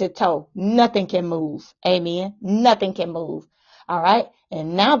head to toe. Nothing can move. Amen. Nothing can move. All right.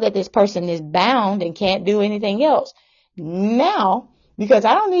 And now that this person is bound and can't do anything else, now, because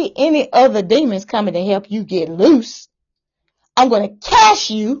I don't need any other demons coming to help you get loose, I'm going to cast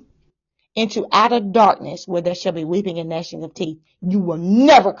you into outer darkness where there shall be weeping and gnashing of teeth. You will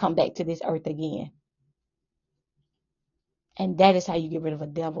never come back to this earth again. And that is how you get rid of a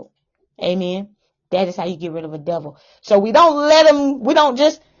devil. Amen. That is how you get rid of a devil. So we don't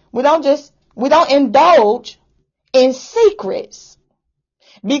indulge in secrets,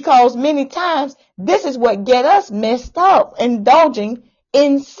 because many times this is what get us messed up, indulging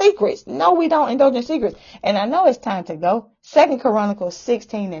in secrets. No, we don't indulge in secrets. And I know it's time to go. 2 Chronicles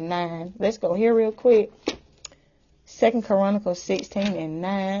 16:9. Let's go here real quick. 2 Chronicles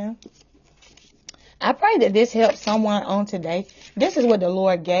 16:9. I pray that this helps someone on today. This is what the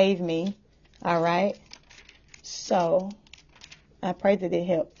Lord gave me. All right. So I pray that it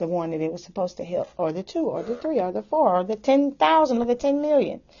helped the one that it was supposed to help, or the 2, or the 3, or the 4, or the 10,000, or the 10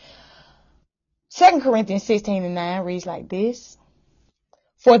 million. 2 Corinthians 16:9 reads like this.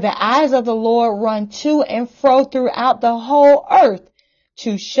 For the eyes of the Lord run to and fro throughout the whole earth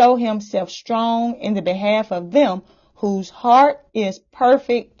to show himself strong in the behalf of them whose heart is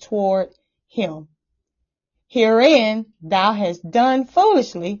perfect toward him. Herein thou hast done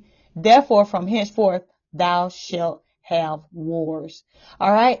foolishly, therefore from henceforth thou shalt have wars.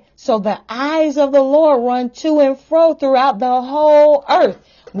 All right. So the eyes of the Lord run to and fro throughout the whole earth,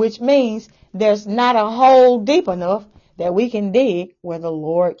 which means there's not a hole deep enough that we can dig where the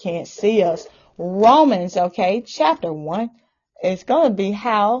Lord can't see us. Romans, okay, chapter 1. It's going to be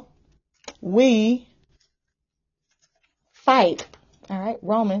how we fight. All right.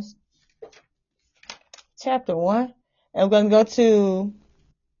 Romans chapter 1. And we're going to go to,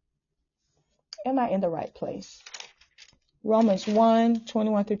 am I in the right place? Romans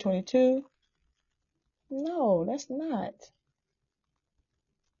 1:21 through 22. No, that's not.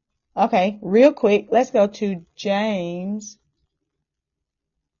 Okay, real quick, let's go to James.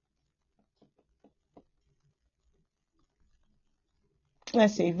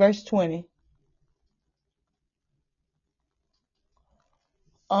 Let's see, verse 20.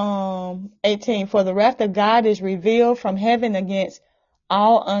 18. For the wrath of God is revealed from heaven against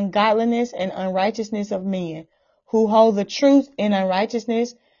all ungodliness and unrighteousness of men, who hold the truth in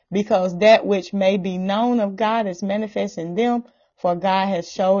unrighteousness, because that which may be known of God is manifest in them, for God has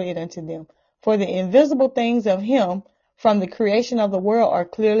showed it unto them. For the invisible things of him from the creation of the world are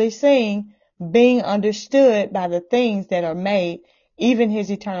clearly seen, being understood by the things that are made, even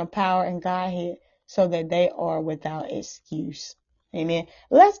his eternal power and Godhead, so that they are without excuse. Amen.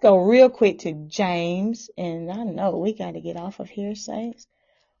 Let's go real quick to James. And I know we got to get off of here, saints.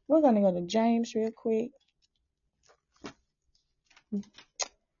 We're going to go to James real quick.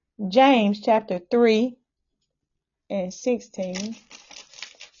 James chapter 3:16.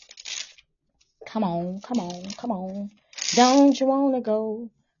 Come on. Don't you want to go?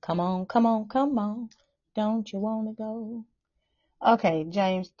 Come on. Don't you want to go? Okay,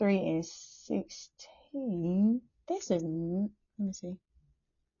 James 3:16. This is, let me see.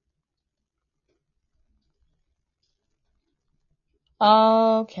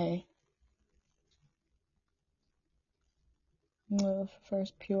 Okay. Love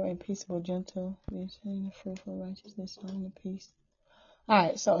first, pure and peaceable, gentle, fruitful, righteousness, and peace. All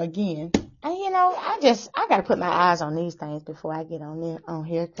right. So again, I gotta put my eyes on these things before I get on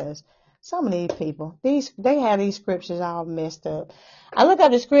here, because Some of these people, they have these scriptures all messed up. I look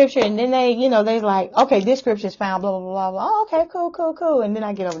up the scripture and then they like, okay, this scripture is found, blah, blah, blah, blah. Oh, okay, cool. And then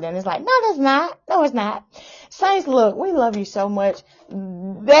I get over there and it's like, no, that's not. No, it's not. Saints, look, we love you so much.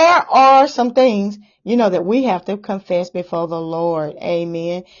 There are some things, that we have to confess before the Lord.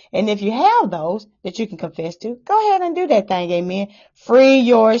 Amen. And if you have those that you can confess to, go ahead and do that thing. Amen. Free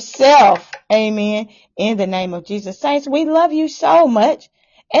yourself. Amen. In the name of Jesus. Saints, we love you so much.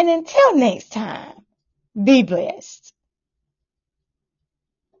 And until next time, be blessed.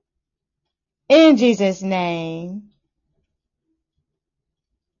 In Jesus' name.